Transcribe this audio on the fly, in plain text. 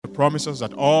promises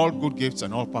that all good gifts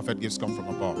and all perfect gifts come from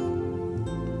above.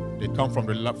 They come from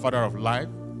the Father of life,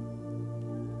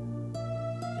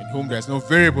 in whom there is no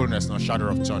variableness nor shadow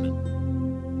of turning.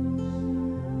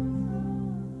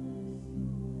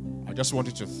 I just want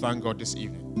you to thank God this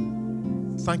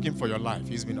evening. Thank Him for your life.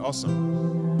 He's been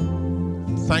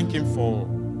awesome. Thank Him for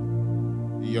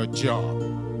your job.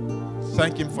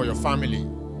 Thank Him for your family.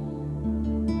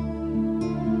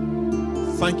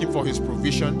 Thank Him for His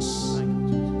provisions.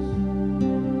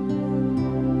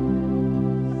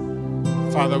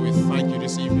 Father, we thank you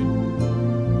this evening.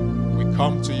 We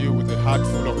come to you with a heart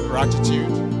full of gratitude.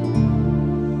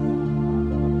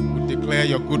 We declare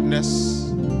your goodness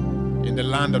in the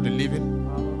land of the living.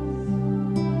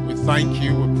 We thank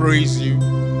you, we praise you,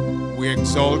 we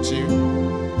exalt you,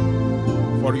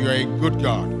 for you are a good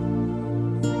God.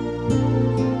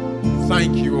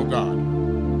 Thank you, O God.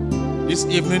 This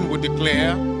evening we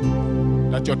declare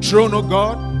that your throne, O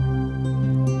God,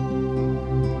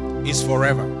 is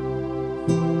forever.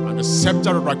 And the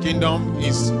scepter of our kingdom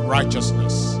is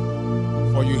righteousness.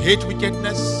 For you hate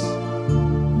wickedness.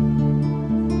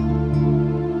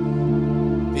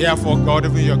 Therefore, God,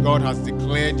 even your God, has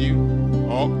declared you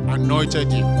or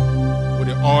anointed you with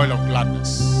the oil of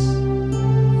gladness.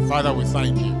 Father, we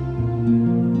thank you.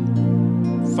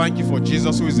 Thank you for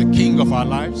Jesus, who is the King of our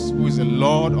lives, who is the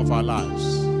Lord of our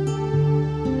lives.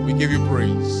 We give you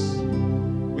praise.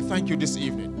 We thank you this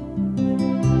evening.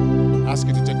 We ask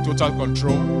you to take total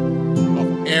control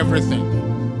of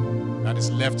everything that is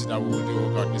left that we will do, oh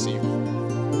God, this evening.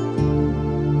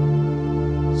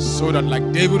 So that,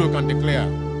 like David, who can declare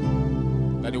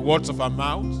that the words of our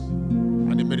mouth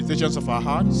and the meditations of our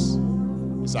hearts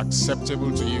is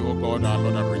acceptable to you, O God, our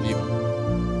Lord and Redeemer.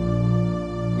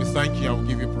 We thank you and we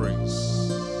give you praise.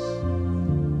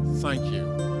 Thank you.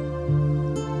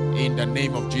 In the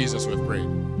name of Jesus we've prayed.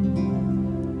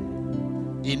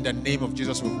 In the name of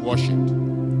Jesus we've worshipped.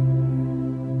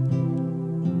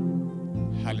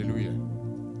 Hallelujah.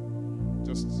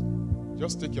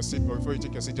 Just take your seat, but before you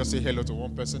take your seat, just say hello to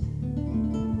one person.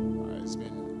 It's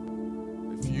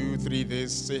been a few, 3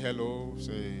 days. Say hello.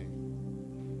 Say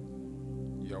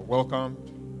you're welcome.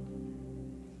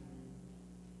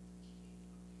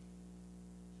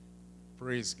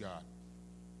 Praise God.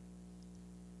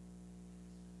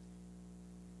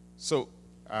 So,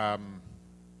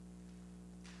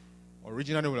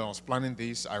 originally when I was planning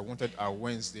this, I wanted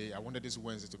this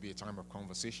Wednesday to be a time of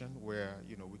conversation where,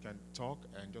 we can talk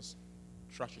and just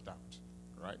trash it out,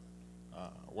 right?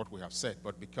 What we have said.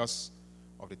 But because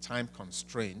of the time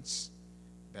constraints,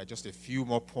 there are just a few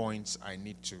more points I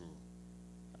need to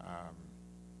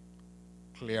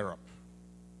clear up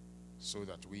so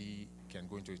that we can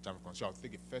go into a time of conversation. I'll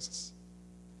take the first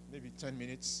maybe 10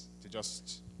 minutes to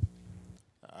just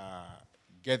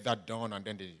get that done, and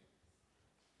then the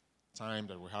time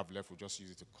that we have left, we'll just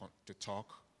use it to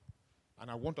talk. And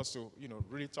I want us to,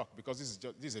 really talk, because this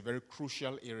is a very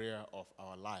crucial area of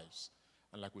our lives.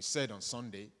 And like we said on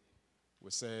Sunday,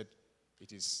 we said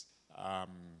it is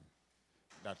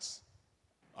that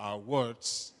our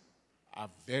words are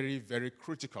very, very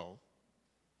critical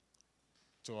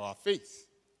to our faith.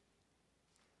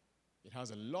 It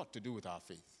has a lot to do with our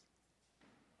faith.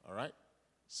 All right?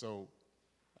 So,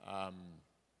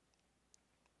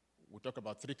 we'll talk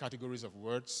about 3 categories of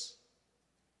words.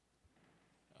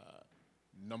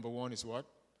 Number 1 is what?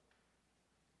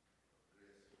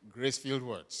 Grace-filled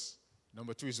words.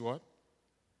 Number 2 is what?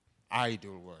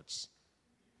 Idle words.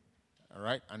 All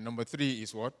right? And number 3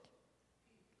 is what?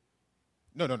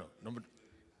 No. I'm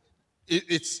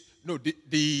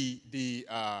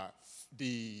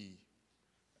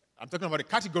talking about the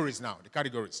categories now, the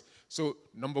categories. So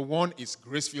number 1 is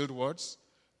grace-filled words.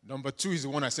 Number 2 is the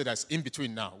one I said that's in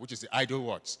between now, which is the idle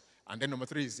words. And then number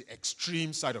 3 is the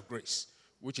extreme side of grace,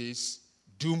 which is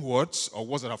doom words, or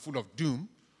words that are full of doom,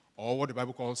 or what the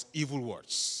Bible calls evil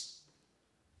words.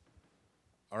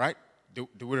 All right? Do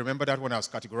we remember that when I was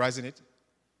categorizing it?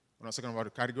 When I was talking about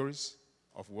the categories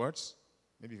of words?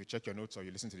 Maybe if you check your notes or you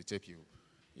listen to the tape,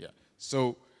 yeah.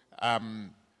 So,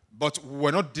 but we're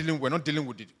not dealing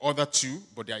with the other 2,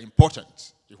 but they are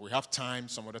important. If we have time,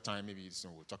 some other time, maybe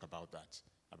we'll talk about that,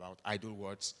 about idle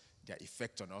words, their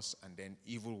effect on us, and then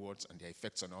evil words and their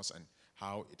effects on us, and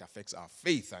how it affects our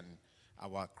faith and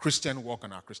our Christian walk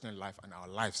and our Christian life and our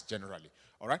lives generally.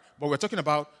 All right? But we're talking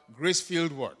about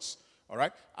grace-filled words. All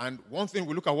right? And one thing,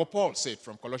 we look at what Paul said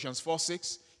from Colossians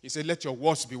 4:6. He said, let your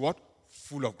words be what?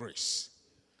 Full of grace.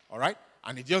 All right?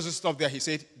 And he doesn't stop there. He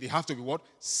said they have to be what?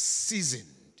 Seasoned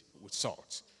with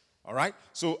salt. All right?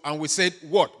 So, and we said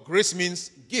what? Grace means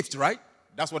gift, right?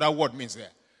 That's what that word means there.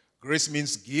 Grace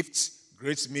means gift.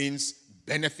 Grace means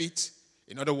benefit.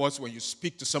 In other words, when you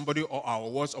speak to somebody or our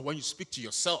words, or when you speak to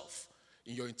yourself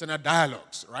in your internal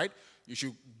dialogues, right? You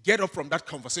should get up from that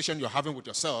conversation you're having with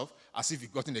yourself as if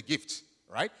you've gotten a gift,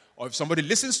 right? Or if somebody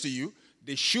listens to you,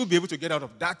 they should be able to get out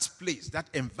of that place, that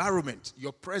environment,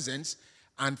 your presence,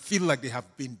 and feel like they have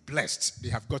been blessed. They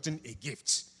have gotten a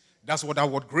gift. That's what that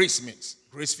word grace means.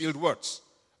 Grace-filled words.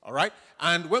 All right?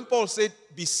 And when Paul said,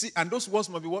 and those words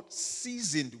must be what?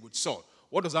 Seasoned with salt.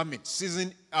 What does that mean?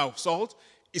 Seasoned salt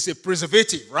is a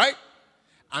preservative, right?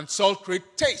 And salt creates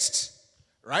taste,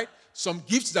 right? Some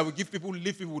gifts that we give people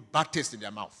leave people with bad taste in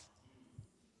their mouth.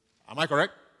 Am I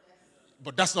correct?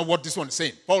 But that's not what this one is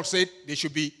saying. Paul said they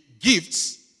should be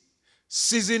gifts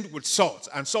seasoned with salt.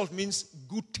 And salt means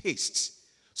good taste.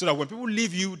 So that when people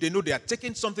leave you, they know they are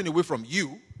taking something away from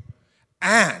you.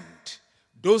 And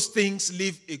those things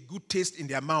leave a good taste in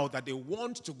their mouth that they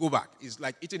want to go back. It's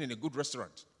like eating in a good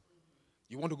restaurant.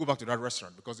 You want to go back to that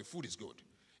restaurant because the food is good.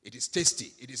 It is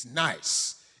tasty. It is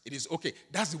nice. It is okay.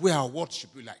 That's the way our words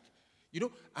should be like. You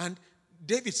know, and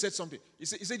David said something. He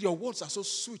said, your words are so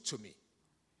sweet to me.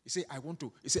 He said, I want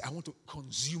to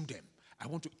consume them. I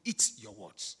want to eat your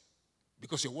words.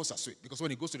 Because your words are sweet. Because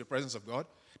when he goes to the presence of God,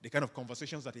 the kind of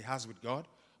conversations that he has with God,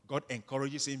 God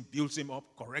encourages him, builds him up,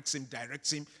 corrects him,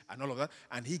 directs him, and all of that.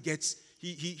 And he gets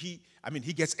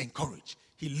encouraged.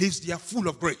 He lives there full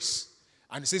of grace.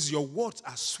 And he says, your words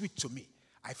are sweet to me.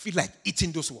 I feel like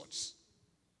eating those words.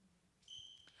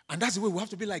 And that's the way we have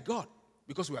to be like God.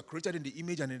 Because we are created in the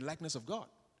image and in the likeness of God.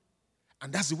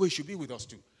 And that's the way it should be with us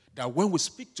too. That when we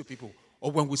speak to people,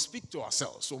 or when we speak to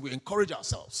ourselves, when we encourage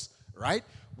ourselves, right?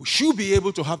 We should be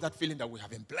able to have that feeling that we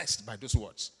have been blessed by those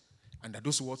words. And that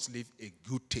those words leave a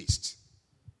good taste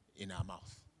in our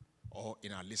mouth. Or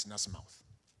in our listener's mouth.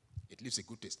 It leaves a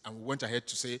good taste. And we went ahead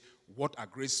to say, what are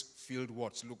grace-filled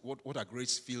words? Look, what are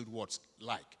grace-filled words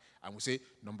like? And we say,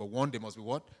 number one, they must be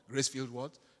what? Grace-filled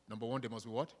words. Number one, they must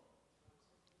be what?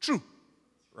 True.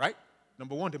 Right?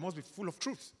 Number one, they must be full of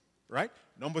truth. Right?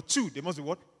 Number two, they must be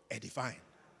what? Edifying.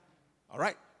 All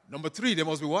right? Number three, they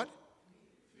must be what?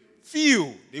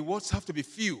 Few. The words have to be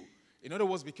few. In other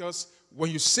words, because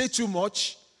when you say too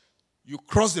much, you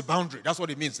cross the boundary. That's what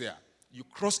it means there. You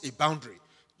cross a boundary.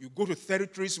 You go to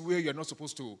territories where you're not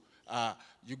supposed to.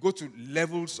 You go to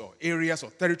levels or areas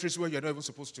or territories where you're not even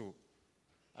supposed to,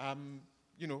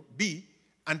 be.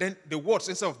 And then the words,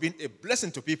 instead of being a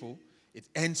blessing to people, it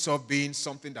ends up being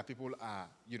something that people are,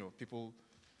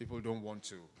 people don't want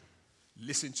to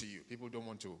listen to you. People don't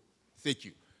want to thank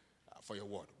you for your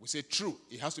word. We say true.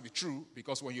 It has to be true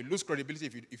because when you lose credibility,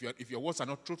 if your words are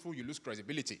not truthful, you lose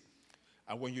credibility.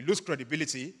 And when you lose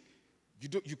credibility,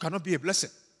 you cannot be a blessing.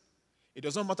 It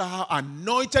doesn't matter how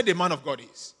anointed a man of God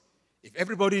is. If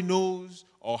everybody knows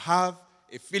or have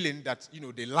a feeling that,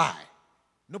 they lie,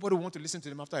 nobody will want to listen to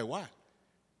them after a while.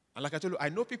 And like I told you, I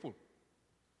know people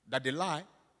that they lie,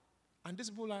 and these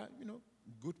people are,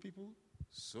 good people,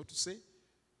 so to say.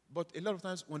 But a lot of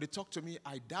times when they talk to me,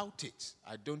 I doubt it.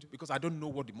 Because I don't know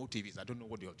what the motive is. I don't know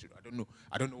what they are doing.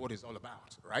 I don't know what it's all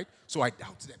about, right? So I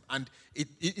doubt them. And it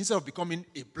instead of becoming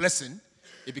a blessing,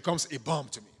 it becomes a bomb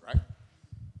to me, right?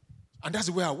 And that's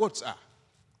the way our words are,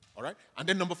 all right? And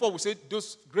then number 4, we say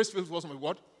those grace-filled words must be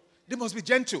what? They must be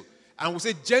gentle. And we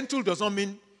say gentle does not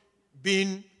mean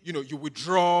being, you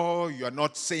withdraw, you are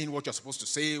not saying what you're supposed to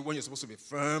say, when you're supposed to be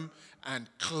firm and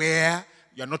clear.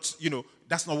 You're not,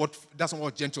 that's not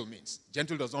what gentle means.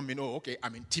 Gentle does not mean, okay,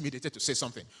 I'm intimidated to say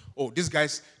something. Oh, these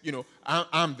guys,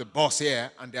 I'm the boss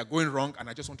here and they're going wrong and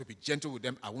I just want to be gentle with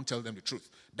them. I won't tell them the truth.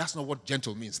 That's not what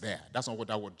gentle means there. That's not what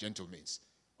that word gentle means.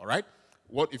 All right?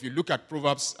 If you look at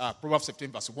Proverbs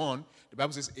 15 verse 1, the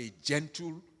Bible says a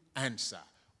gentle answer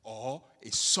or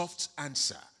a soft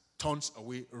answer turns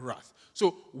away wrath.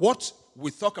 So what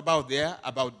we talk about there,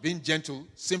 about being gentle,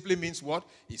 simply means what?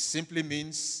 It simply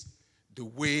means the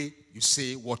way you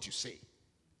say what you say.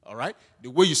 All right? The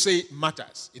way you say it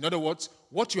matters. In other words,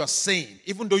 what you are saying,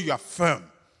 even though you are firm,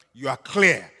 you are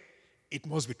clear, it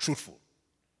must be truthful.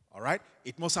 All right?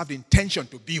 It must have the intention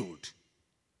to build.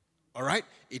 All right?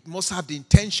 It must have the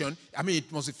intention,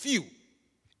 it must be few.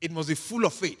 It must be full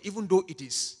of faith, even though it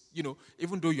is,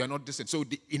 even though you are not distant. So,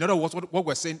 in other words, what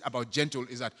we're saying about gentle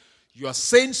is that you are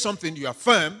saying something, you are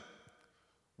firm,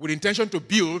 with intention to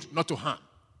build, not to harm.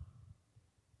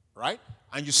 Right?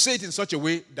 And you say it in such a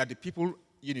way that the people,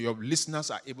 your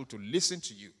listeners are able to listen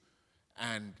to you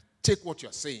and take what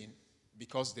you're saying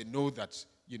because they know that,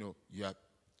 you are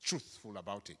truthful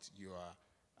about it.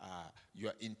 You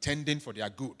are intending for their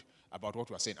good about what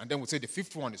we're saying. And then we'll say the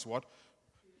 5th one is what?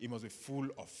 It must be full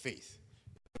of faith.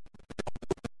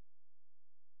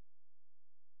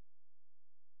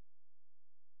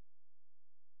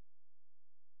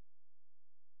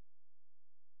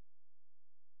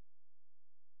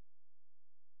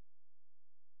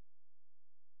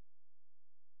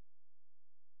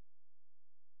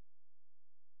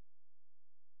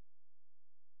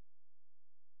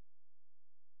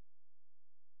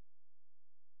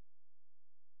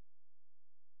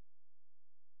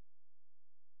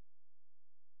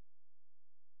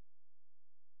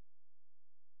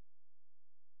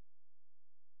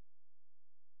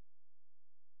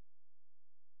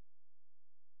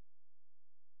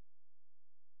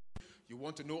 you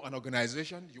want to know an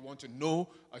organization, you want to know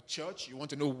a church, you want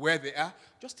to know where they are,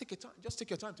 just take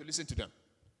your time to listen to them.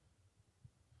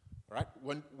 All right?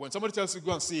 When somebody tells you to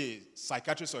go and see a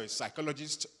psychiatrist or a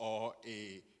psychologist or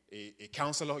a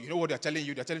counselor, you know what they're telling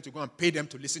you? They're telling you to go and pay them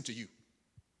to listen to you.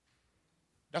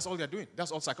 That's all they're doing.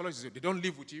 That's all psychologists do. They don't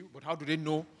live with you, but how do they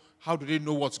know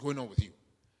what's going on with you?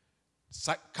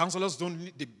 Counselors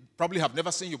they probably have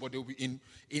never seen you, but they'll be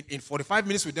in 45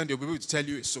 minutes with them, they'll be able to tell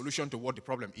you a solution to what the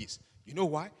problem is. You know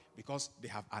why? Because they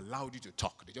have allowed you to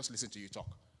talk. They just listen to you talk.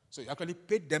 So you actually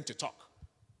paid them to talk.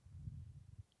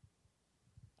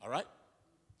 All right?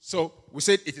 So we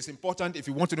said it is important if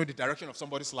you want to know the direction of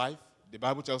somebody's life. The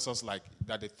Bible tells us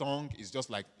that the tongue is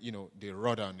just like, the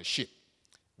rudder on the ship,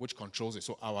 which controls it.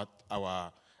 So our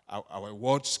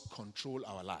words control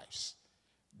our lives.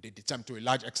 They determine, to a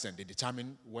large extent, they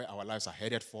determine where our lives are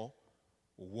headed for,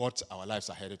 what our lives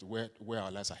are headed to, where our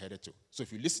lives are headed to. So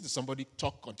if you listen to somebody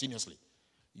talk continuously,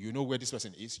 you know where this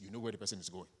person is, you know where the person is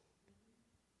going.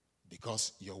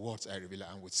 Because your words are a revealer.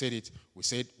 And we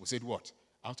said what?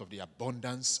 Out of the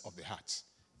abundance of the heart,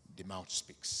 the mouth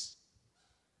speaks.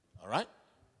 All right?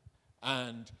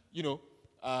 And,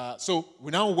 so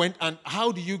we now went, and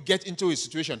how do you get into a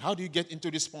situation? How do you get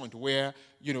into this point where,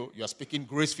 you are speaking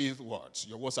grace-filled words?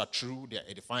 Your words are true, they are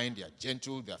edifying, they are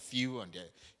gentle, they are few, and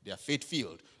they are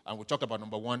faith-filled. And we talked about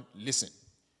number one, listen.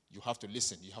 You have to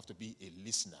listen. You have to be a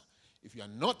listener. If you are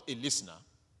not a listener,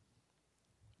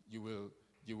 it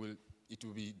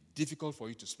will be difficult for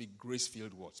you to speak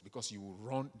grace-filled words because you will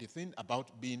run. The thing about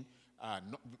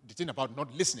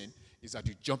not listening is that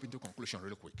you jump into conclusion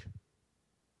really quick.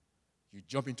 You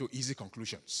jump into easy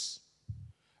conclusions.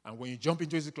 And when you jump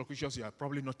into easy conclusions, you are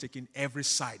probably not taking every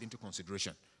side into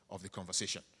consideration of the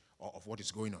conversation or of what is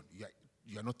going on.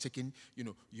 You are not taking,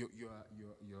 you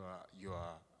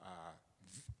are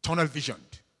tunnel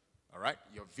visioned. All right?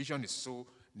 Your vision is so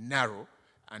narrow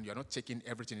and you are not taking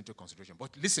everything into consideration.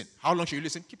 But listen. How long should you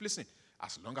listen? Keep listening.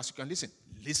 As long as you can listen.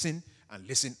 Listen and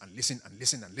listen and listen and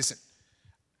listen and listen.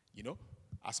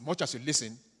 As much as you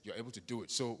listen, you're able to do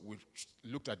it. So we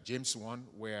looked at James 1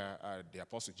 where the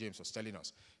Apostle James was telling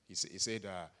us. He said,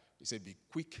 be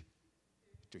quick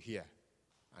to hear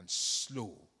and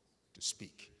slow to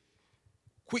speak.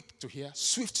 Quick to hear,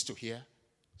 swift to hear,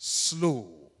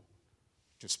 slow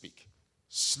to speak.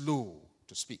 Slow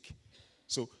to speak.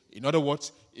 So, in other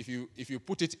words, if you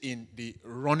put it in the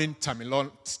running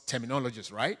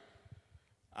terminologies, right?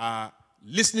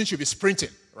 Listening should be sprinting,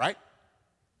 right?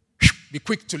 Be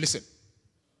quick to listen.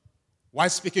 While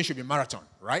speaking should be marathon,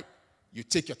 right? You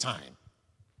take your time.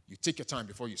 You take your time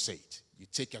before you say it. You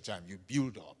take your time. You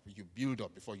build up. You build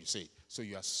up before you say it. So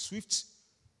you are swift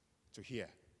to hear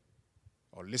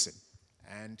or listen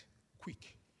and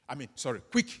quick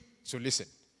to listen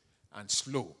and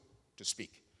slow to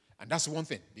speak. And that's one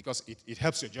thing because it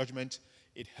helps your judgment.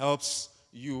 It helps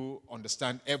you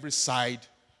understand every side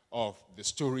of the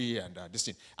story and this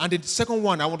thing. And the second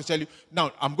one I want to tell you,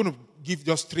 now I'm going to give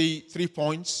just three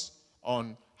points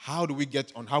on how we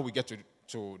get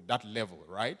to that level,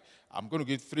 right? I'm going to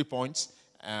give 3 points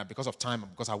because of time,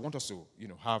 because I want us to,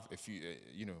 have a few,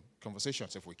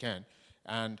 conversations if we can.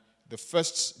 And the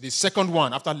second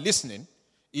one after listening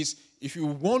is if you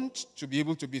want to be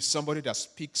able to be somebody that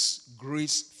speaks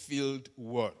grace-filled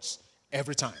words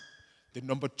every time, the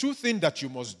number 2 thing that you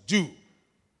must do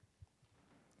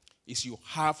is you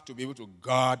have to be able to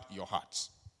guard your heart.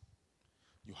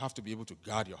 You have to be able to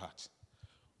guard your heart.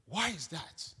 Why is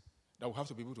that we have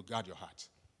to be able to guard your heart?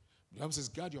 The Bible says,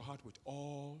 guard your heart with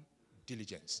all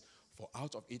diligence, for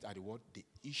out of it are the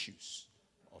issues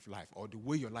of life, or the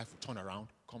way your life will turn around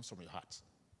comes from your heart.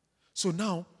 So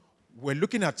now, we're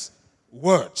looking at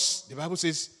words. The Bible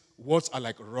says words are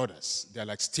like rudders. They're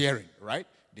like steering, right?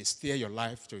 They steer your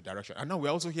life to a direction. And now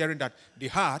we're also hearing that the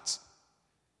heart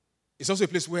is also a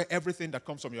place where everything that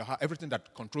comes from your heart, everything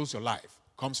that controls your life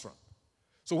comes from.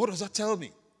 So what does that tell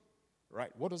me?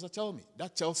 Right? What does that tell me?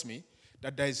 That tells me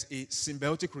that there is a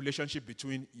symbiotic relationship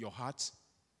between your heart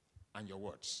and your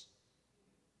words.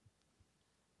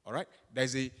 All right?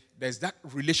 There's that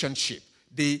relationship.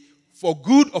 For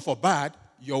good or for bad,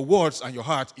 your words and your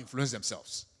heart influence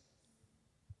themselves.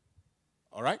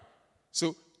 All right?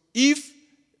 So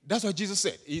that's what Jesus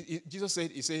said. Jesus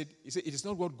said, he said, it is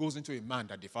not what goes into a man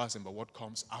that defiles him, but what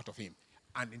comes out of him.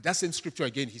 And in that same scripture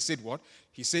again, he said what?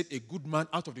 He said, a good man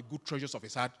out of the good treasures of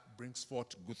his heart brings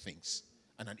forth good things.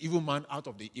 And an evil man out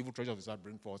of the evil treasures of his heart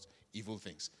brings forth evil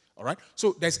things. All right?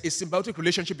 So there's a symbiotic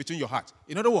relationship between your heart.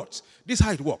 In other words, this is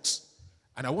how it works.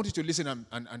 And I want you to listen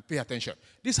and pay attention.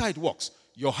 This is how it works.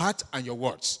 Your heart and your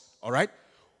words. All right?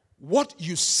 What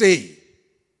you say,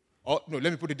 let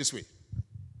me put it this way.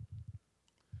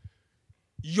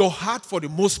 your heart, for the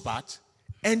most part,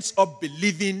 ends up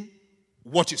believing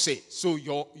what you say. So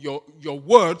your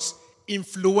words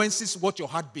influences what your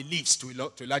heart believes to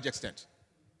a large extent.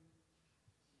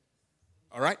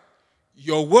 All right?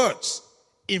 Your words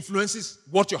influences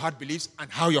what your heart believes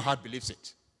and how your heart believes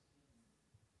it.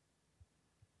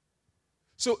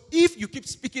 So if you keep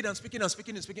speaking and speaking and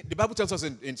speaking and speaking, the Bible tells us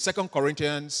in 2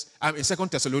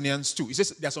 Thessalonians 2, it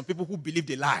says there are some people who believe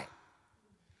the lie.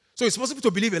 So it's possible to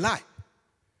believe a lie.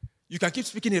 You can keep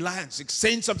speaking a lie and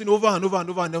saying something over and over and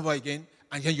over and over again,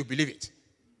 and then you believe it.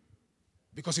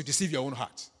 Because you deceive your own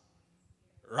heart.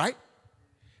 Right?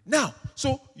 Now,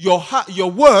 so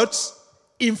your words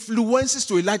influences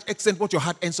to a large extent what your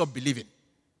heart ends up believing.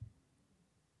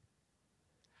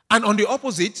 And on the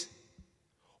opposite,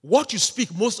 what you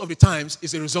speak most of the times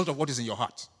is a result of what is in your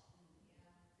heart.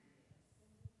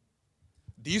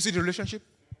 Do you see the relationship?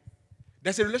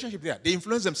 There's a relationship there. They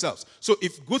influence themselves. So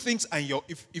if good things and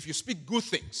if you speak good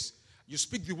things, you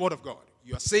speak the word of God,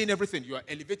 you are saying everything, you are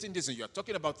elevating this, and you are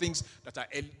talking about things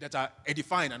that are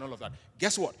edifying and all of that.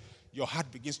 Guess what? Your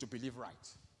heart begins to believe right.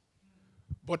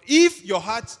 But if your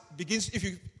heart begins, if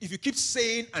you keep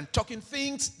saying and talking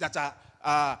things that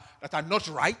are not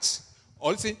right,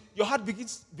 or your heart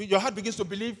begins to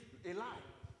believe a lie.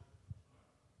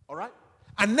 All right?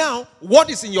 And now, what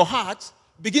is in your heart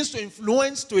begins to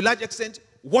influence to a large extent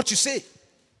what you say.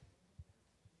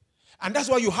 And that's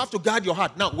why you have to guard your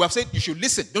heart. Now, we have said you should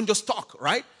listen, don't just talk,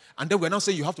 right? And then we're now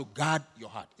saying you have to guard your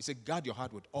heart. He said, guard your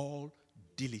heart with all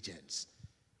diligence,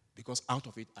 because out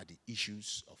of it are the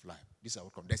issues of life. This is how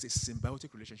it comes. There's a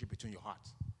symbiotic relationship between your heart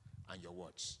and your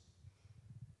words.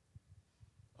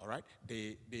 All right?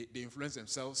 They influence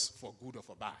themselves for good or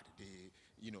for bad.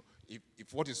 If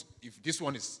this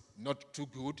one is not too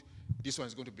good, this one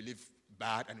is going to believe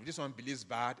bad, and if this one believes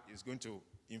bad, it's going to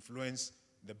influence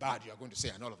the bad you are going to say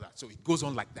and all of that. So it goes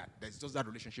on like that. There's just that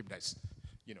relationship that's,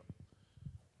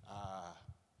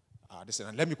 listen,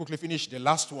 and let me quickly finish the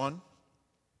last one.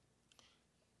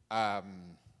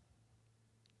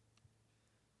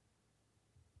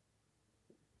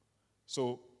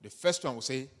 So the first one will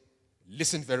say,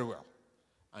 listen very well.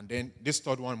 And then this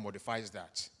third one modifies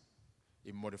that.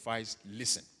 It modifies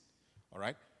listen. All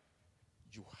right?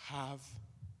 You have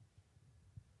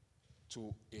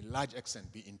to a large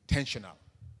extent be intentional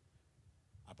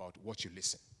about what you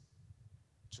listen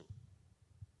to.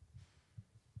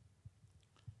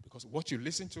 Because what you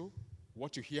listen to,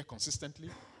 what you hear consistently,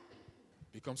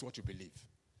 becomes what you believe.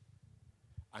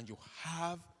 And you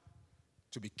have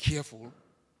to be careful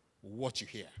what you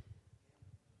hear.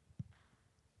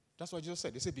 That's what Jesus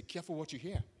said. They said, be careful what you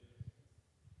hear.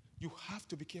 You have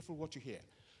to be careful what you hear.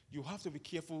 You have to be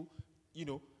careful,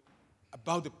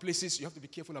 about the places. You have to be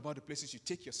careful about the places you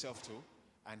take yourself to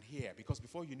and hear. Because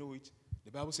before you know it,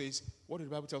 the Bible says, what did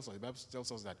the Bible tell us? The Bible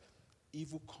tells us that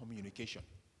evil communication,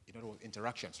 in other words,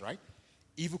 interactions, right?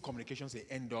 Evil communications, they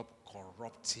end up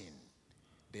corrupting.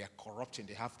 They are corrupting.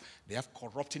 They have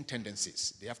corrupting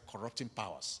tendencies. They have corrupting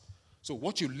powers. So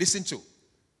what you listen to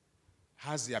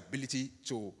has the ability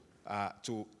to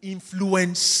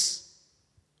influence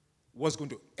what's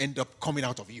going to end up coming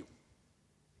out of you.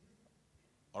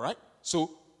 All right?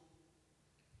 So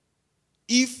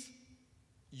if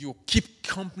you keep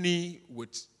company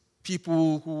with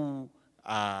people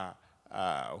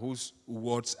whose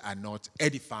words are not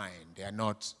edifying, they are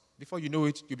not, before you know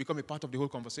it, you become a part of the whole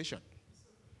conversation.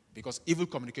 Because evil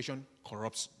communication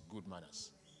corrupts good manners.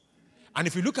 And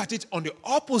if you look at it on the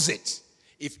opposite,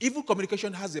 if evil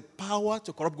communication has the power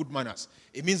to corrupt good manners,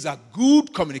 it means that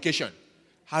good communication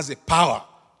has the power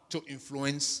to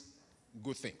influence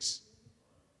good things.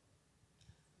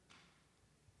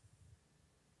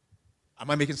 Am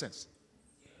I making sense?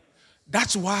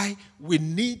 That's why we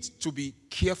need to be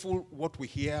careful what we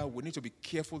hear. We need to be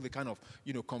careful the kind of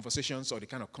conversations or the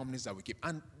kind of companies that we keep.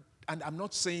 And I'm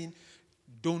not saying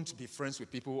don't be friends with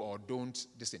people or don't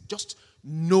listen. Just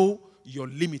know your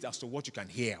limit as to what you can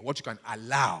hear, what you can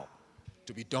allow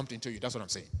to be dumped into you. That's what I'm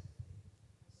saying.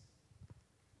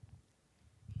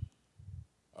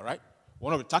 All right?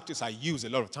 One of the tactics I use a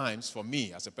lot of times for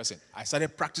me as a person, I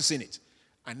started practicing it,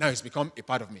 and now it's become a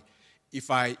part of me. If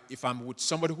I'm with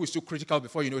somebody who is too critical,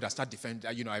 before you know it, I start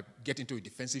defending. I get into a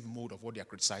defensive mode of what they are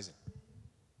criticizing.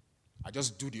 I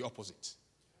just do the opposite.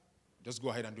 Just go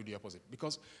ahead and do the opposite.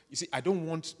 Because, you see, I don't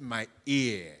want my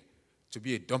ear to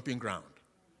be a dumping ground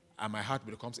and my heart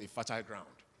becomes a fertile ground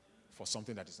for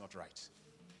something that is not right.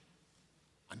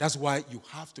 And that's why you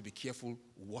have to be careful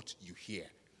what you hear.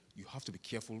 You have to be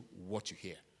careful what you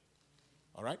hear.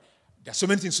 All right? There are so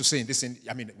many things to say in this.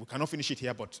 We cannot finish it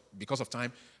here, but because of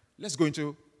time, let's go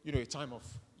into, a time of,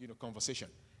 conversation.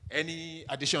 Any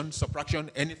addition, subtraction,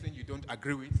 anything you don't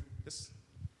agree with? Yes?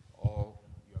 Or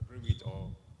you agree with, or...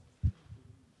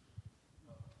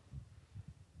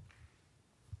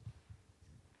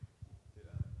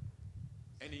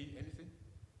 Anything?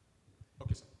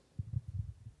 Okay, sir.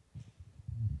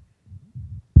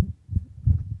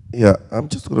 Yeah, I'm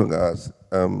just going to ask,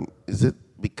 is it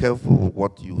be careful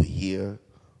what you hear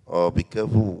or be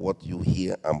careful what you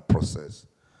hear and process?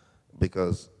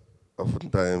 Because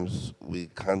oftentimes we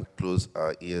can't close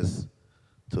our ears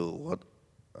to what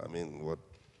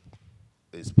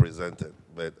is presented,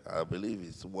 but I believe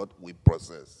it's what we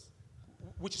process.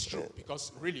 Which is true,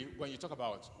 because really, when you talk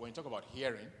about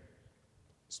hearing,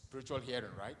 spiritual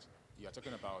hearing, right? You are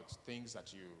talking about things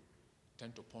that you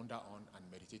tend to ponder on and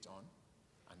meditate on,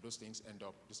 and those things end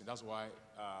up. Listen, that's why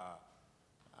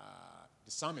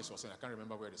the psalmist was saying, I can't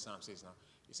remember where the psalm says now.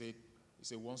 He said,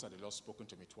 once had the Lord spoken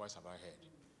to me, twice have I heard.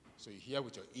 So you hear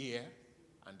with your ear,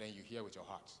 and then you hear with your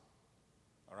heart.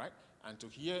 All right? And to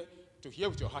hear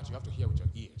with your heart, you have to hear with your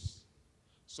ears.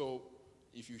 So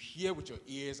if you hear with your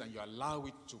ears and you allow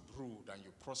it to brood and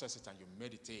you process it and you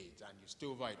meditate and you stay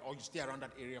over it, or you stay around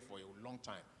that area for a long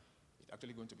time, it's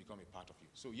actually going to become a part of you.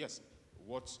 So yes,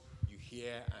 what you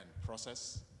hear and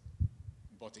process,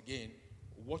 but again,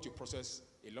 what you process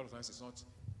a lot of times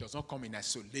does not come in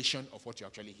isolation of what you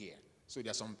actually hear. So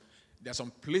there are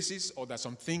some places, or there's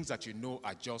some things that you know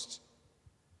are just,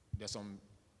 there's some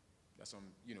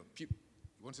people.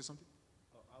 You want to say something?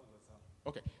 Oh, I was.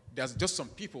 Okay, there's just some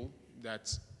people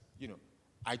that,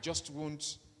 I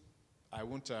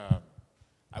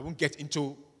won't get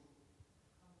into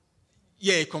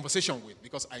a conversation with,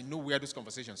 because I know where those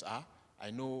conversations are. I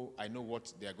know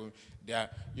what they are going. There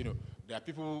are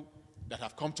people that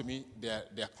have come to me. They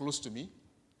are close to me,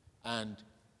 and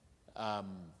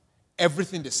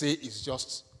everything they say is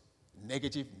just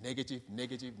negative. It's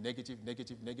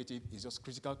just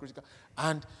critical.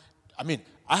 And I mean,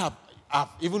 I've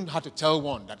even had to tell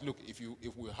one that, look, if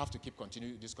we have to keep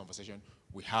continuing this conversation,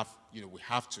 we have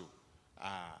to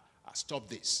stop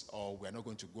this, or we're not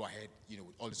going to go ahead, with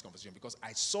all this conversation, because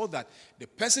I saw that the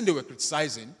person they were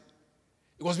criticizing,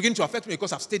 it was beginning to affect me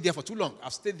because I've stayed there for too long.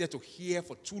 I've stayed there to hear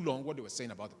for too long what they were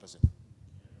saying about the person.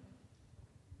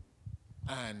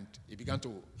 And it began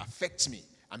to affect me.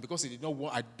 And because I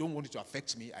don't want it to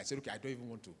affect me, I said, okay, I don't even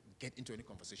want to get into any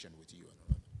conversation with you.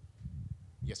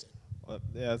 Yes, sir. Well,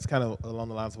 yeah, it's kind of along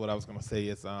the lines of what I was going to say.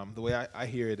 Is the way I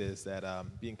hear it is that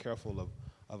being careful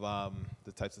of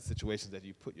the types of situations that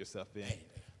you put yourself in.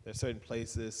 There are certain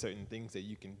places, certain things that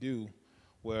you can do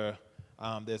where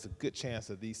there's a good chance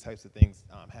of these types of things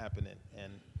happening,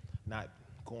 and not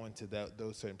going to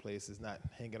those certain places, not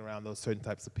hanging around those certain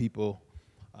types of people,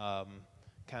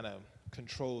 kind of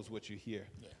controls what you hear.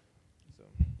 Yeah. So.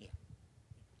 Yeah.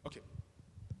 Okay.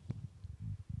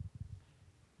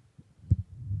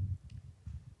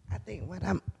 I think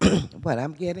what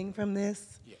I'm getting from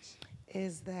this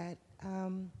is that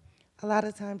a lot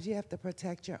of times you have to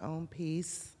protect your own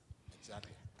peace.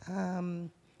 Exactly.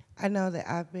 I know that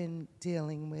I've been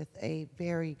dealing with a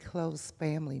very close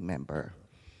family member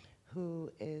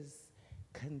who is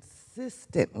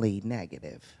consistently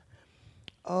negative.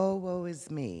 Oh, woe is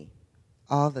me,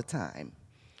 all the time.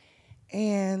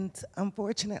 And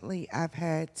unfortunately, I've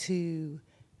had to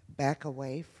back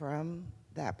away from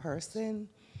that person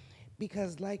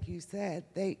because, like you said,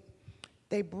 they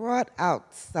brought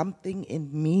out something in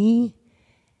me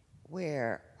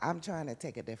where I'm trying to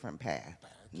take a different path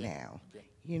now,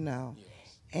 Yes.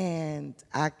 And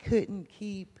I couldn't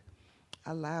keep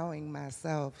allowing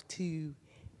myself to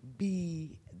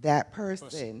be that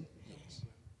person.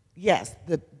 Yes,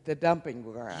 the dumping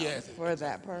ground for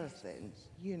that person,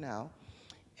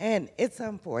 And it's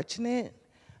unfortunate,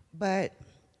 but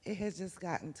it has just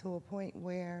gotten to a point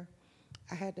where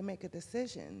I had to make a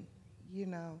decision,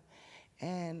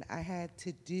 and I had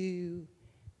to do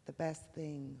the best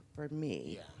thing for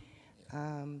me.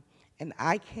 And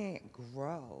I can't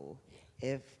grow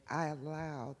if I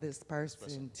allow this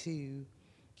person to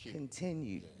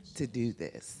continue to do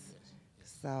this.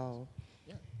 So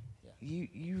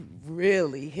you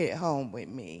really hit home with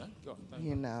me.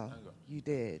 You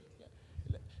did.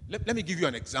 Let me give you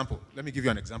an example.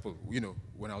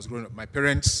 When I was growing up, my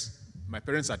parents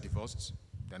are divorced.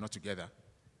 They're not together.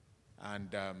 And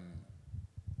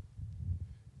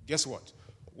guess what?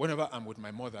 Whenever I'm with my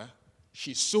mother,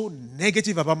 she's so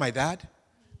negative about my dad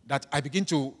that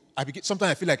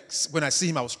sometimes I feel like when I see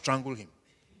him, I will strangle him.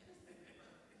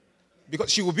 Because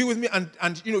she will be with me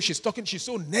and she's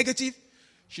so negative.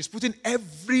 She's putting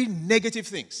every negative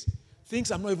things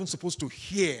I'm not even supposed to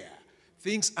hear,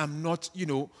 things I'm not,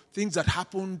 things that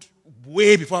happened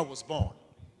way before I was born.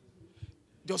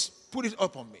 Just put it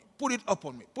up on me, put it up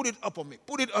on me, put it up on me,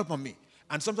 put it up on me.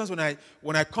 And sometimes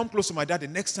when I come close to my dad, the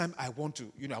next time I want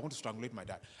to strangulate my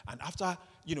dad. And after,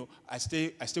 I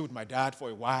stay with my dad for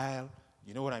a while,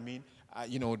 you know what I mean?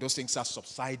 Those things start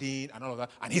subsiding and all of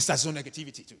that. And he starts his own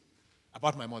negativity too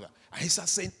about my mother. And he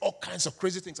starts saying all kinds of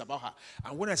crazy things about her.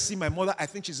 And when I see my mother, I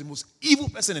think she's the most evil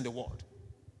person in the world.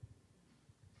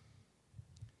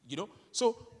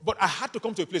 So, but I had to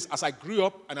come to a place as I grew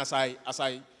up and as I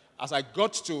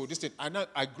got to this thing,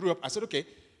 I grew up, I said, okay,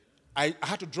 I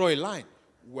had to draw a line.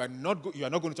 You are not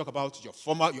going to talk about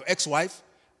your ex-wife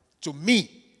to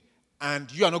me,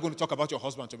 and you are not going to talk about your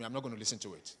husband to me. I'm not going to listen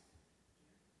to it.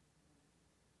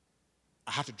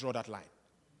 I had to draw that line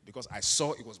because I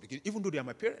saw it was beginning, even though they are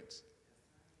my parents,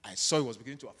 I saw it was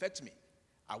beginning to affect me.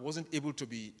 I wasn't able to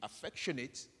be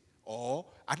affectionate or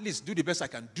at least do the best I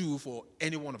can do for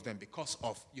any one of them because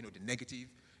of, the negative,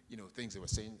 things they were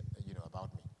saying,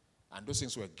 about me. And those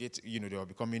things were they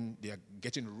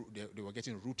were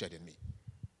getting rooted in me.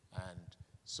 And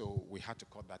so we had to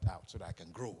cut that out so that I can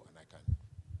grow and I can,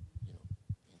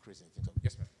 increase in things.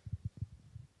 Yes, ma'am.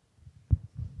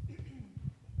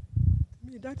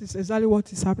 That is exactly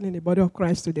what is happening in the body of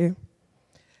Christ today.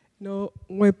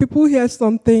 When people hear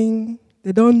something,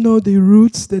 they don't know the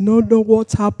roots, they don't know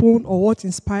what happened or what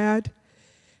inspired,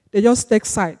 they just take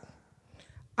side.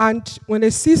 And when they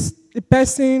see the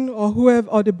person or whoever,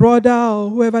 or the brother or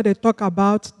whoever they talk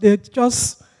about, they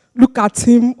just look at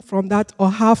him from that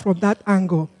or her from that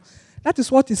angle. That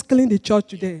is what is killing the church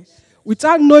today,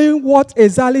 without knowing what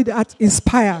exactly that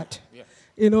inspired.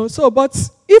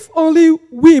 But if only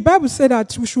Bible said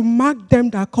that we should mark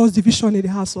them that cause division in the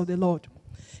house of the Lord.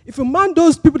 If you mark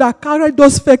those people that carry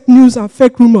those fake news and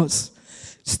fake rumors,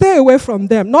 stay away from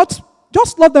them.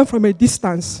 Just love them from a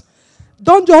distance.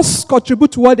 Don't just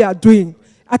contribute to what they are doing.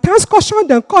 I can't caution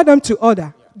them, call them to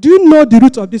order. Do you know the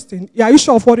root of this thing? Are you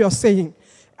sure of what you're saying?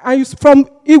 And when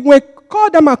you call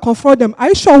them and confront them, are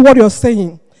you sure of what you're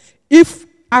saying? If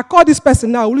I call this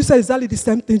person now, will you say exactly the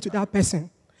same thing to that person?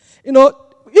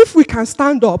 If we can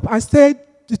stand up and say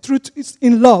the truth is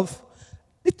in love,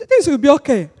 things will be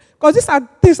okay. Because these are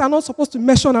things are not supposed to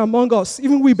mention among us,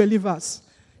 even we believers.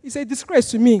 It's a disgrace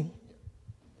to me.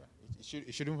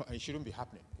 It shouldn't be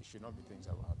happening. It should not be things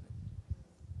that are happening.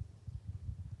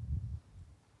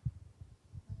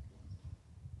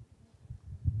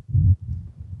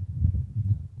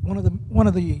 One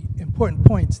of the important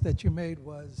points that you made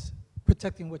was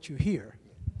protecting what you hear.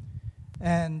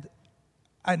 And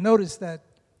I noticed that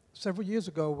several years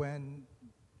ago when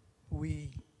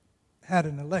we had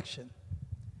an election,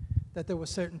 that there were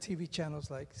certain TV channels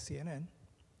like CNN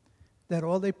that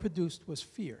all they produced was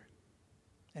fear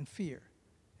and fear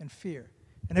and fear.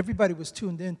 And everybody was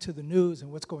tuned into the news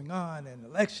and what's going on and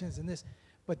elections and this,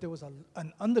 but there was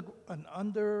an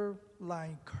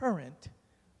underlying current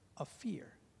of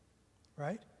fear,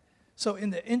 right? So in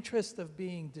the interest of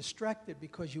being distracted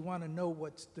because you want to know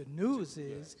what the news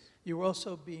is, you're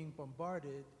also being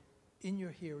bombarded in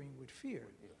your hearing with fear.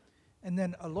 And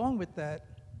then along with that,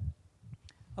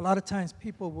 a lot of times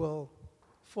people will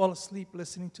fall asleep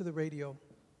listening to the radio,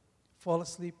 fall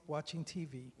asleep watching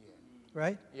TV,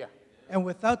 right? Yeah. And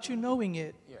without you knowing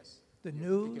it, the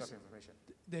news,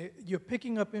 you're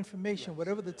picking up information,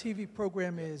 whatever the TV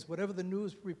program is, whatever the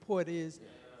news report is,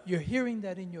 you're hearing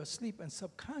that in your sleep, and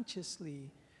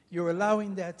subconsciously, you're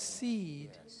allowing that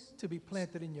seed to be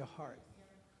planted in your heart.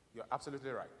 You're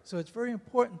absolutely right. So it's very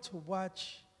important to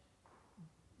watch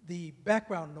the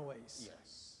background noise,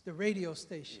 the radio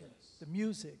station, the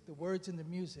music, the words in the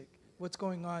music, what's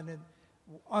going on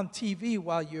on TV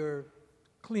while you're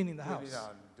cleaning the house.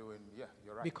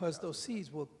 You're right. Because those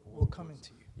seeds will come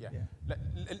into you.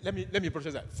 Let me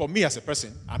process that. For me as a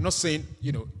person, I'm not saying,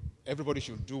 everybody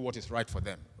should do what is right for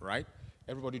them, right?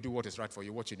 Everybody do what is right for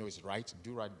you. What you know is right.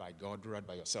 Do right by God. Do right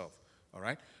by yourself, all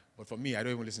right? But for me, I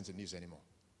don't even listen to news anymore.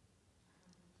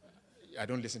 I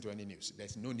don't listen to any news.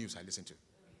 There's no news I listen to.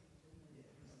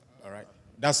 All right?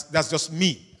 That's just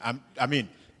me. I mean,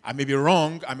 I may be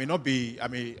wrong. I may not be. I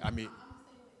may.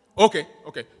 Okay.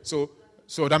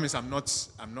 So that means I'm not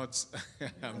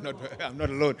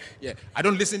alone. Yeah. I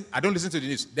don't listen to the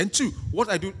news. Then two, what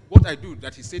I do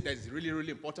that he said that is really,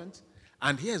 really important.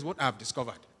 And here's what I've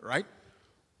discovered, right?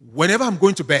 Whenever I'm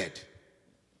going to bed,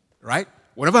 right?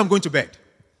 Whenever I'm going to bed,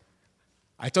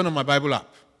 I turn on my Bible app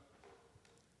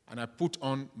and I put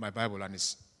on my Bible and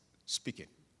it's speaking.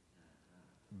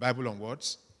 Bible on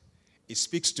words. It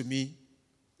speaks to me.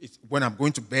 When I'm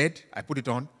going to bed, I put it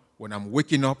on. When I'm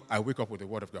waking up, I wake up with the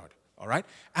Word of God. All right?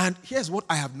 And here's what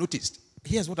I have noticed.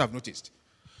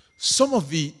 Some of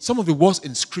the words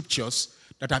in scriptures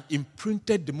that have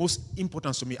imprinted the most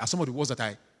importance to me are some of the words that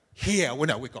I hear when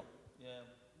I wake up.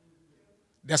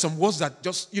 There are some words that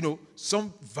just,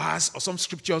 some verse or some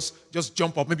scriptures just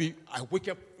jump up. Maybe I wake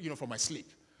up, from my sleep.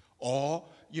 Or,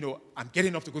 I'm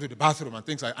getting up to go to the bathroom and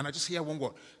things like that, and I just hear one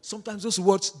word. Sometimes those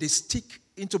words, they stick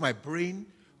into my brain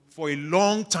for a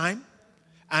long time,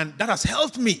 and that has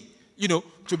helped me,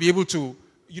 to be able to,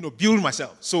 build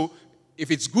myself. So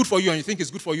if it's good for you and you think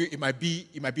it's good for you, it might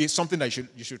be something that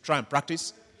you should try and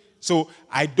practice. So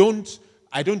I don't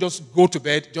just go to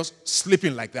bed just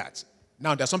sleeping like that.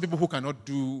 Now, there are some people who cannot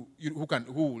do,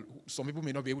 some people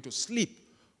may not be able to sleep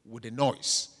with the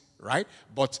noise, right?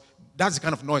 But that's the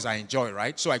kind of noise I enjoy,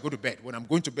 right? So I go to bed. When I'm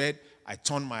going to bed, I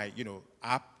turn my,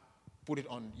 app, put it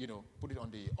on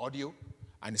the audio,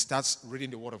 and it starts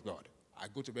reading the Word of God. I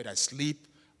go to bed, I sleep,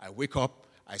 I wake up,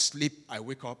 I sleep, I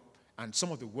wake up, and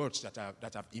some of the words that have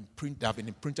been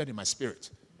imprinted in my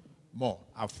spirit more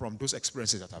are from those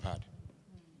experiences that I've had.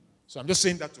 So I'm just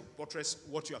saying that to buttress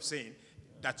what you are saying,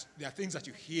 that there are things that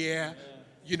you hear,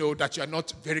 that you are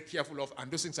not very careful of,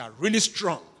 and those things are really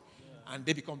strong, and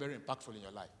they become very impactful in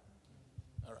your life.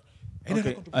 All right. Any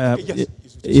other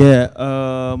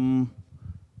contribution?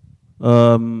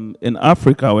 In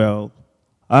Africa, well,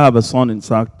 I have a son in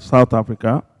South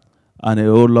Africa, and a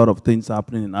whole lot of things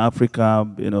happening in Africa,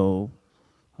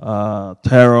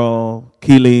 terror,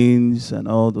 killings, and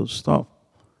all those stuff.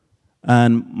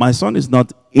 And my son is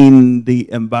not in the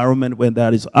environment where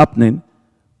that is happening,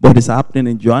 but it's happening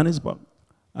in Johannesburg.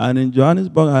 And in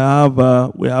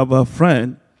Johannesburg, we have a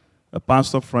friend, a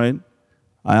pastor friend.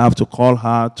 I have to call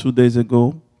her 2 days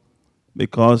ago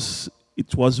because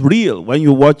it was real. When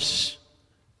you watch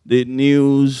the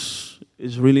news,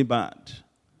 it's really bad.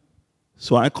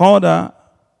 So I called her,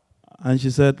 and she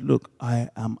said, look, I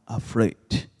am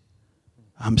afraid.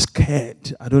 I'm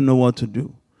scared. I don't know what to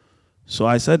do. So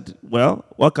I said, well,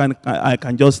 I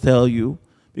can just tell you,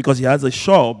 because he has a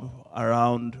shop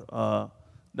around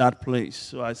that place.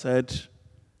 So I said,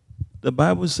 the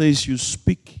Bible says you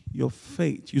speak your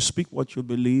faith. You speak what you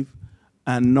believe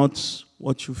and not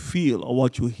what you feel or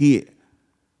what you hear.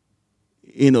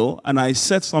 And I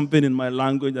said something in my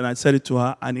language, and I said it to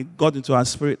her, and it got into her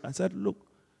spirit. I said, look,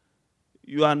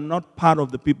 you are not part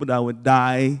of the people that will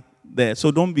die there. So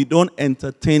don't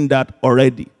entertain that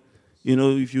already.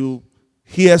 If you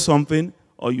hear something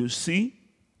or you see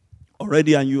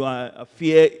already and a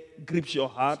fear grips your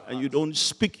heart and you don't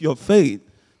speak your faith,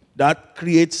 that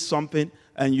creates something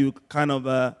and you kind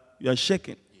of, you're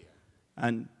shaking.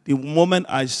 And the moment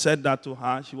I said that to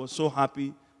her, she was so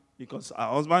happy because her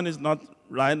husband is not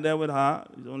right there with her.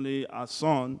 It's only our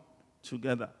son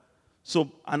together.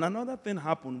 So, and another thing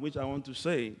happened, which I want to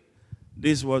say.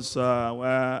 This was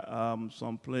where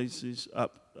some places, a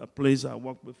place I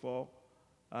worked before,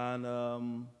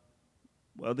 and,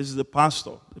 well, this is the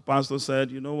pastor. The pastor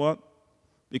said, you know what?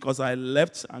 Because I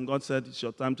left, and God said, it's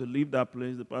your time to leave that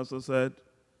place. The pastor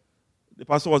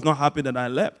was not happy that I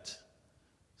left.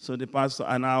 So the pastor,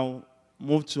 I now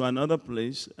moved to another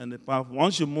place, and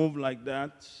once you move like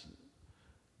that,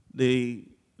 they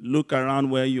look around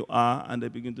where you are, and they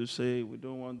begin to say, we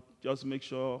don't want, just make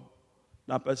sure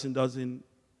that person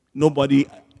nobody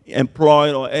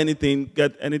employed or anything,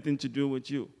 get anything to do with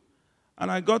you.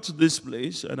 And I got to this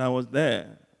place, and I was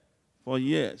there for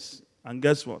years. And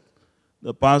guess what?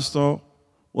 The pastor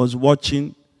was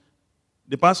watching.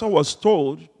 The pastor was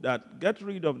told that get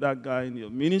rid of that guy in your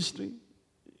ministry.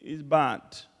 It's bad.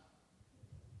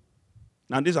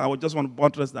 Now this, I just want to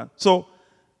buttress that. So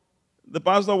the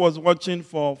pastor was watching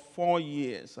for 4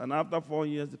 years. And after 4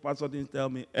 years, the pastor didn't tell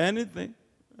me anything.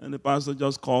 And the pastor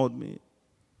just called me.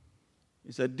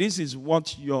 He said, this is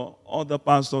what your other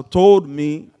pastor told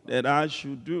me that I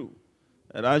should do.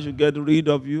 That I should get rid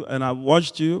of you. And I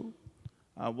watched you.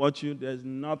 There's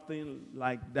nothing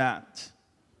like that.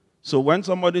 So when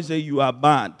somebody says you are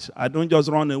bad, I don't just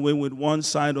run away with one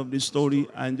side of the story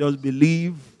and just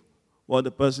believe what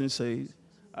the person says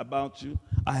about you.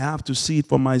 I have to see it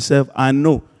for myself. I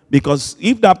know. Because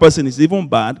if that person is even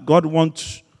bad, God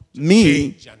wants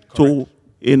me to,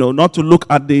 not to look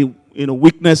at the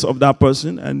weakness of that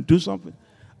person and do something.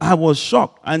 I was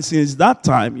shocked. And since that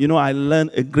time, I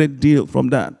learned a great deal from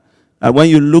that. And when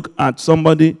you look at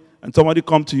somebody and somebody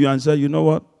come to you and say, you know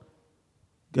what?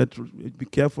 Be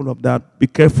careful of that. Be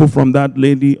careful from that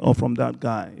lady or from that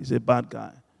guy. He's a bad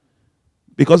guy.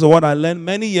 Because of what I learned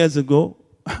many years ago,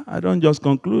 I don't just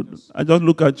conclude. I just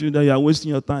look at you that you are wasting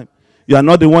your time. You are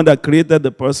not the one that created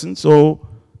the person, so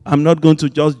I'm not going to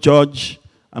just judge.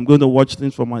 I'm going to watch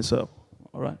things for myself.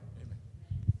 All right?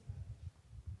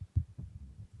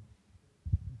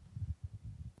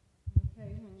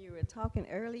 Okay, when you were were talking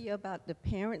earlier about the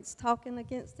parents talking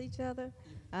against each other.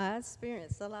 I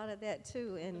experienced a lot of that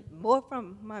too, and more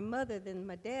from my mother than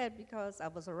my dad because I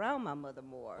was around my mother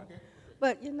more. Okay.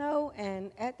 But you know,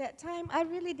 and at that time, I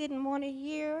really didn't want to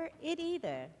hear it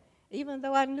either. Even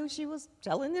though I knew she was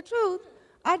telling the truth,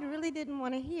 I really didn't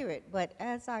want to hear it. But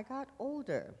as I got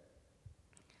older,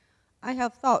 I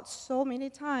have thought so many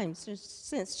times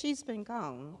since she's been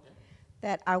gone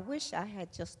that I wish I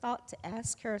had just thought to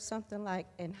ask her something like,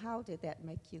 and how did that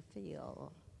make you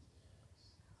feel?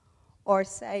 Or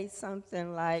say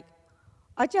something like,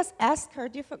 or just ask her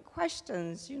different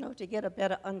questions, you know, to get a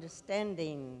better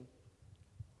understanding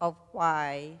of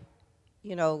why,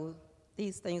 you know,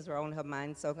 these things were on her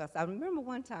mind. So, because I remember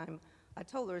one time I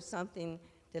told her something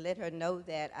to let her know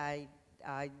that I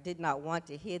did not want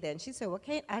to hear that. And she said, well,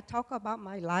 can't I talk about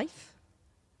my life?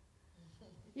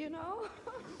 You know?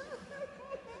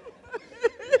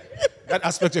 That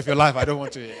aspect of your life, I don't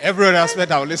want to hear. Every other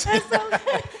aspect, I'll listen.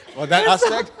 Well, that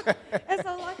aspect. And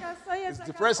so, like I say, as I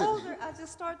depressing. got older, I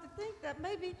just started to think that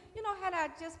maybe, you know, had I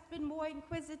just been more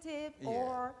inquisitive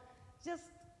or just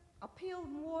appealed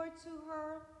more to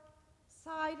her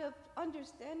side of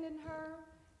understanding her,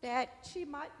 that she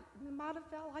might have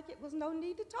felt like it was no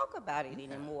need to talk about it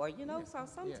anymore, you know? So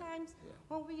sometimes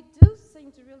when we do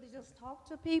seem to really just talk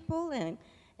to people and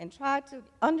try to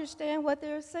understand what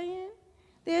they're saying,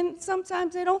 then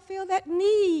sometimes they don't feel that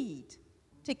need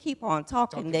to keep on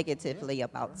talking negatively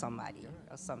about somebody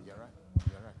or something. You're right.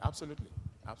 You're right. Absolutely.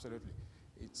 Absolutely.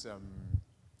 It's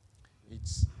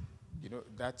you know,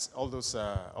 that's all those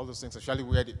things, especially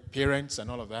where the parents and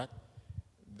all of that.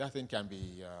 That thing can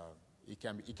be it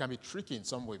can be tricky in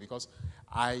some way because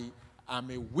I am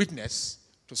a witness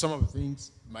to some of the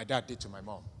things my dad did to my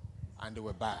mom, and they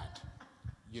were bad.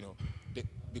 You know,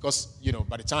 because you know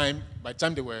by the time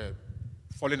they were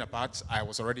falling apart, I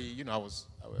was already, you know, I was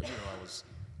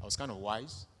kind of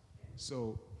wise.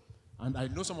 So, and I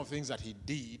know some of the things that he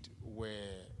did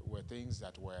were things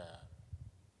that were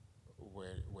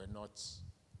not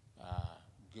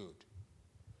good.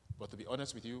 But to be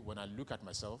honest with you, when I look at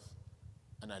myself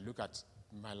and I look at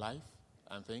my life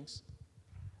and things,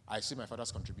 I see my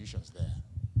father's contributions there.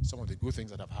 Some of the good things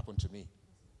that have happened to me,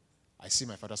 I see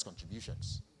my father's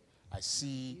contributions. I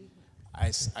see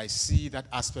that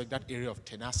aspect, that area of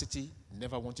tenacity,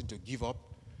 never wanting to give up,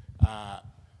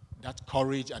 that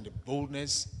courage and the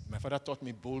boldness. My father taught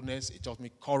me boldness. He taught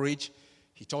me courage.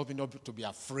 He taught me not to be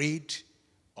afraid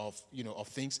of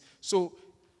things. So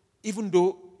even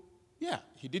though,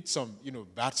 he did some,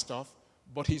 bad stuff,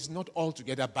 but he's not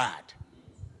altogether bad.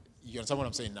 You understand what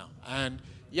I'm saying now? And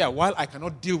while I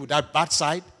cannot deal with that bad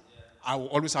side, I will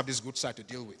always have this good side to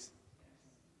deal with.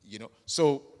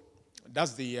 So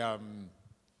that's the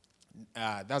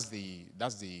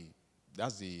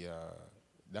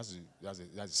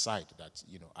side that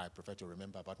I prefer to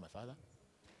remember about my father.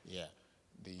 Yeah,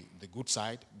 the good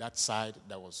side, that side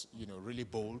that was really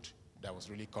bold, that was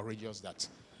really courageous, that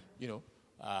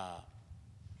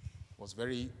was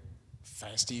very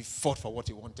thirsty, fought for what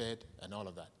he wanted, and all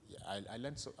of that. Yeah, I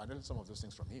learned some of those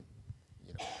things from him.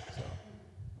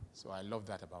 So I love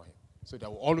that about him. So there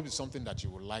will always be something that you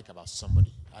will like about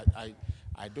somebody.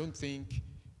 I don't think,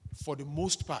 for the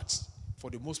most part,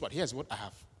 here's what I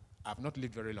have. I've not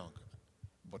lived very long,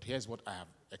 but here's what I have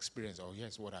experienced, or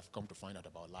here's what I've come to find out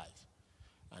about life.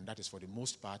 And that is, for the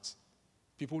most part,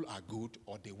 people are good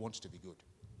or they want to be good.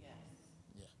 Yes.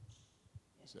 Yeah.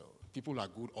 So people are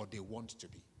good or they want to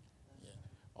be. Yeah.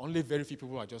 Only very few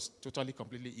people are just totally,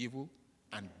 completely evil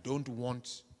and don't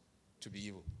want to be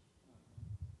evil.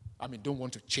 I mean, don't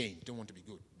want to change, don't want to be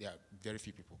good. There are very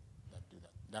few people that do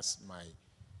that. That's my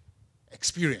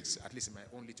experience, at least in my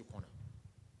own little corner.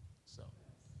 So,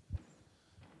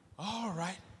 all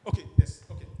right. Okay, yes,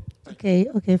 okay.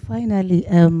 Okay, finally,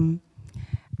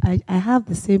 I have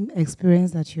the same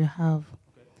experience that you have.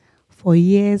 Okay. For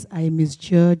years, I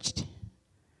misjudged.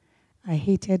 I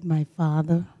hated my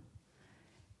father.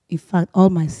 In fact, all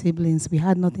my siblings, we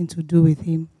had nothing to do with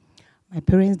him. My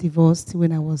parents divorced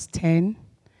when I was 10.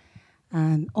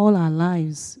 And all our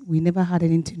lives, we never had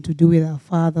anything to do with our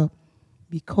father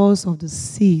because of the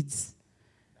seeds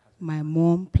my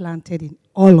mom planted in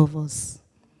all of us.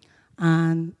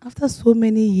 And after so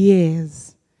many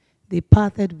years, they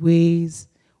parted ways.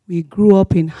 We grew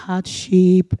up in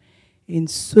hardship, in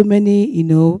so many,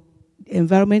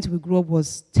 environment we grew up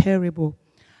was terrible.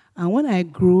 And when I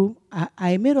grew,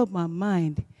 I made up my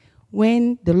mind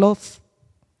when the Lord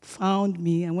found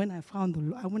me, and when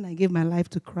I gave my life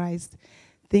to Christ,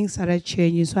 things started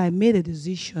changing. So I made a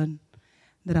decision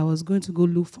that I was going to go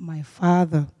look for my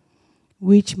father.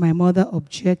 which my mother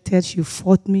objected. She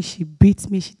fought me, she beat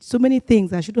me, so many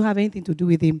things. I shouldn't have anything to do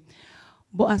with him.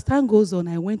 But as time goes on,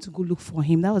 I went to go look for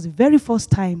him. That was the very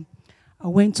first time I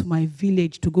went to my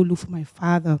village to go look for my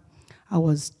father. I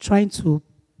was trying to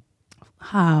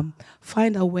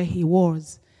find out where he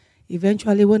was.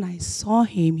 Eventually, when I saw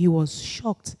him, he was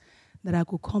shocked that I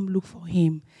could come look for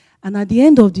him. And at the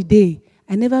end of the day,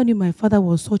 I never knew my father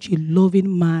was such a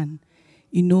loving man.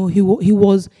 You know, he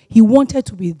wanted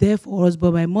to be there for us,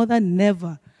 but my mother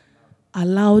never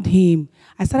allowed him.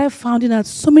 I started finding out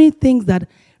so many things that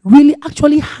really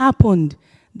actually happened,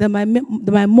 that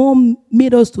my mom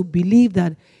made us to believe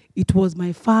that it was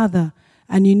my father.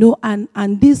 And you know,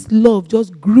 and this love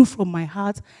just grew from my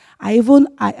heart. I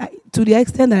to the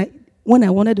extent that when I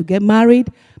wanted to get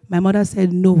married, my mother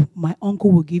said, no, my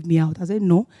uncle will give me out. I said,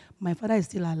 no, my father is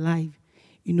still alive.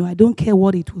 You know, I don't care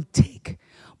what it will take.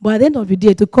 But at the end of the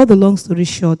day, to cut the long story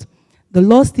short, the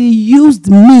Lord still used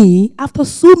me after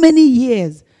so many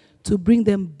years to bring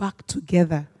them back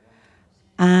together.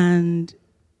 And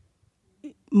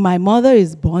my mother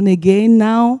is born again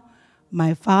now.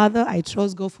 My father, I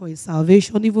trust God for his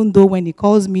salvation, even though when he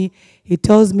calls me, he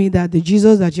tells me that the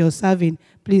Jesus that you're serving,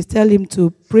 please tell him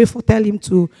to pray for, tell him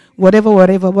to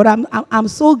whatever. But I'm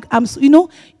so, you know,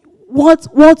 what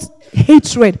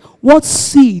hatred, what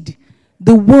seed,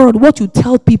 the word, what you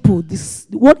tell people, this,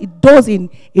 what it does in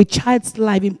a child's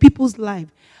life, in people's life.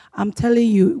 I'm telling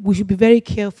you, we should be very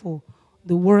careful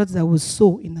the words that we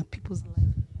sow in the people's life.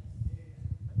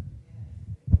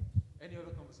 Any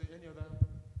other conversation? Any other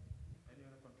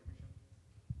contribution?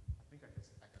 I think I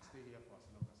can stay here for as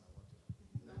long as I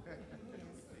want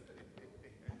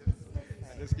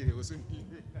to. Just kidding. We'll soon be.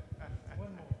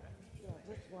 One more. Yeah,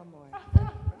 just one more.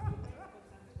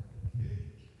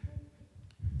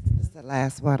 This is the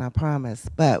last one, I promise.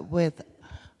 But with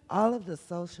all of the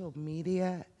social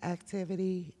media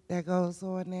activity that goes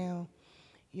on now,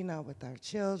 you know, with our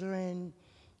children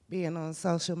being on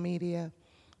social media,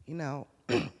 you know,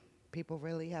 people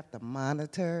really have to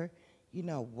monitor, you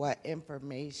know, what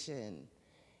information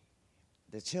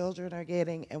the children are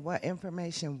getting and what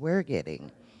information we're getting.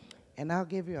 And I'll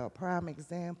give you a prime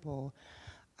example.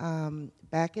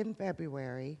 Back in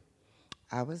February,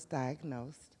 I was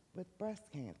diagnosed with breast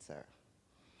cancer.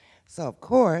 So, of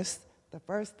course, the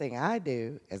first thing I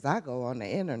do is I go on the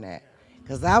internet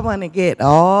because I want to get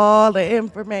all the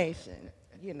information,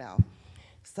 you know.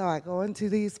 So I go into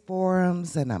these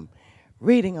forums and I'm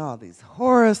reading all these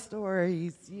horror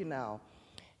stories, you know,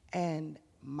 and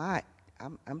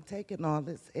I'm taking all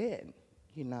this in,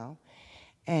 you know,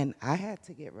 and I had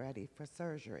to get ready for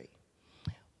surgery.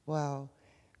 Well,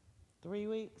 3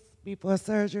 weeks before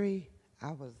surgery,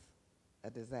 I was a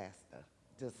disaster,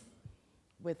 just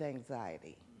with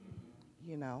anxiety,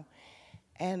 you know.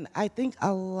 And I think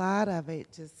a lot of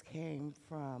it just came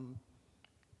from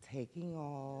taking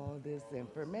all this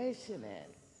information in,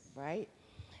 right?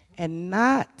 And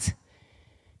not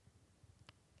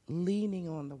leaning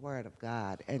on the word of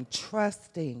God and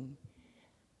trusting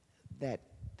that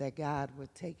God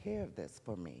would take care of this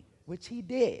for me, which he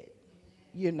did,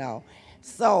 you know.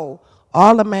 So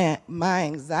all of my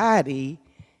anxiety,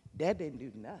 that didn't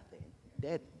do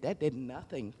nothing. That did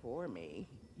nothing for me,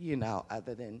 you know,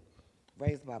 other than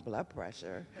raise my blood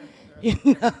pressure, you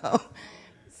know.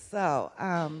 So,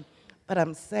 but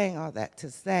I'm saying all that to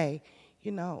say,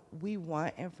 you know, we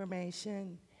want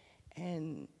information,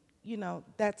 and, you know,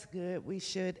 that's good. We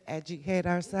should educate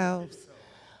ourselves,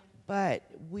 but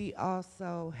we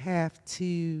also have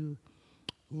to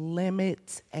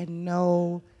limit and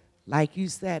know, like you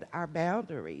said, our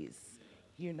boundaries,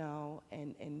 you know,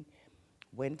 and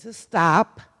when to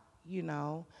stop, you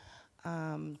know.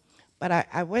 But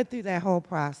I went through that whole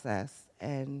process,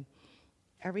 and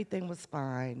everything was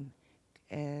fine.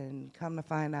 And come to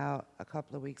find out, a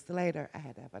couple of weeks later, I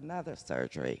had to have another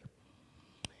surgery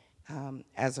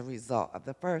as a result of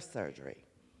the first surgery.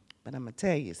 But I'm going to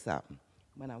tell you something.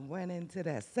 When I went into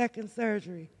that second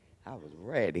surgery, I was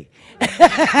ready.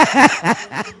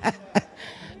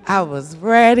 I was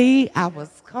ready. I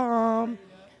was calm.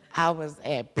 I was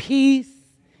at peace,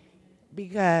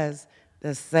 because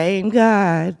the same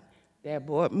God that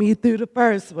brought me through the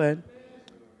first one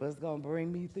was going to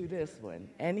bring me through this one.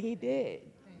 And he did,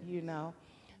 you know,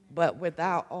 but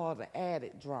without all the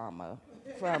added drama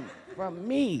from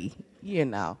me, you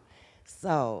know.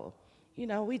 So, you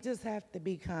know, we just have to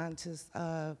be conscious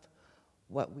of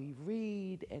what we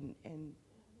read and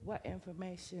what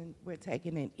information we're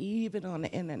taking in, even on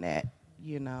the internet,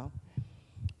 you know.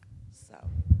 So.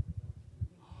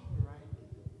 All right.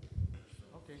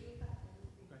 Okay.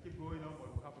 We can keep going on,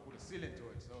 but we'll have to put a ceiling to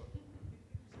it. So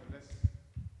let's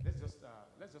just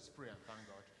let's just pray and thank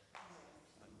God.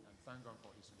 And thank God for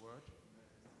his word.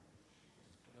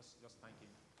 Just thank him.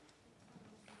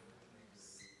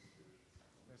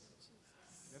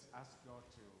 Let's ask God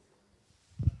to...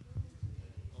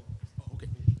 Okay.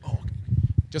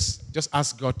 Just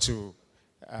ask God to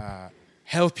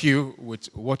help you with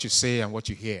what you say and what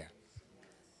you hear.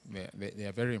 They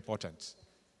are very important.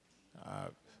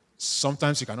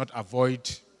 Sometimes you cannot avoid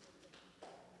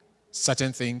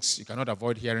certain things. You cannot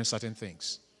avoid hearing certain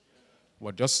things.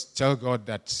 But just tell God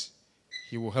that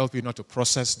he will help you not to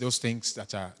process those things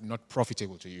that are not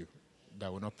profitable to you,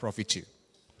 that will not profit you.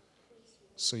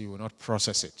 So you will not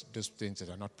process it, those things that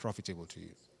are not profitable to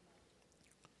you.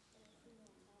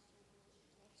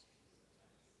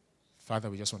 Father,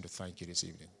 we just want to thank you this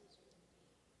evening.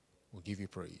 We give you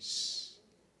praise.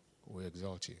 We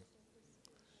exalt you.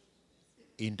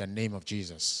 In the name of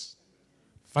Jesus.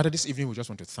 Father, this evening we just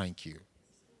want to thank you.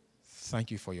 Thank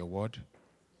you for your word.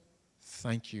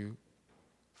 Thank you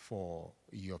for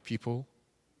your people.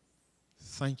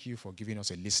 Thank you for giving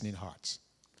us a listening heart.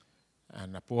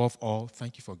 And above all,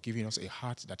 thank you for giving us a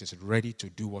heart that is ready to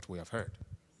do what we have heard.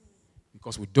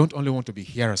 Because we don't only want to be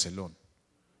hearers alone.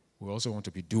 We also want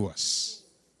to be doers.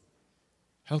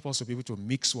 Help us to be able to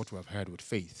mix what we have heard with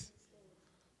faith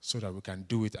so that we can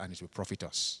do it and it will profit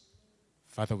us.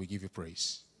 Father, we give you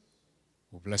praise.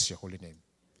 We bless your holy name.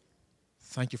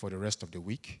 Thank you for the rest of the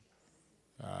week.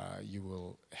 You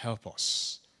will help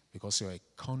us because you are a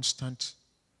constant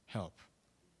help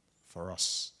for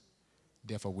us.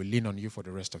 Therefore, we lean on you for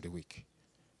the rest of the week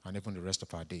and even the rest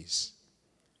of our days.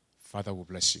 Father, we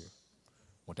bless you.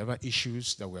 Whatever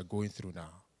issues that we're going through now,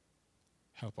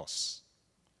 help us.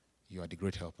 You are the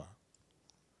great helper.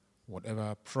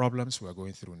 Whatever problems we're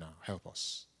going through now, help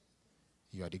us.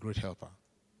 You are the great helper.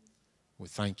 We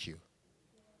thank you.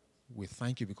 We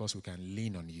thank you because we can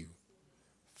lean on you.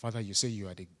 Father, you say you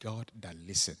are the God that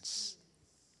listens.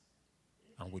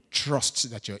 And we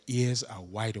trust that your ears are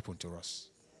wide open to us.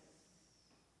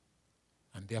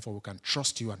 And therefore we can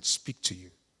trust you and speak to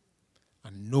you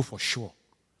and know for sure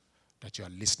that you are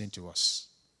listening to us.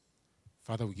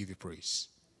 Father, we give you praise.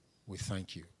 We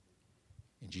thank you.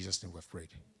 In Jesus' name we have prayed.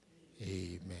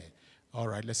 Amen. All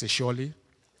right, let's say surely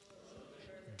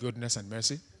goodness and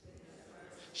mercy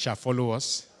shall follow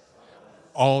us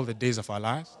all the days of our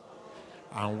lives,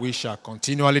 and we shall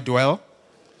continually dwell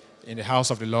in the house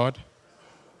of the Lord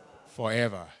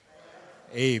forever.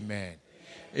 Amen.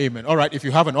 Amen. All right, if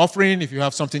you have an offering, if you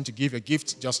have something to give, a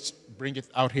gift, just bring it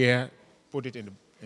out here, put it in the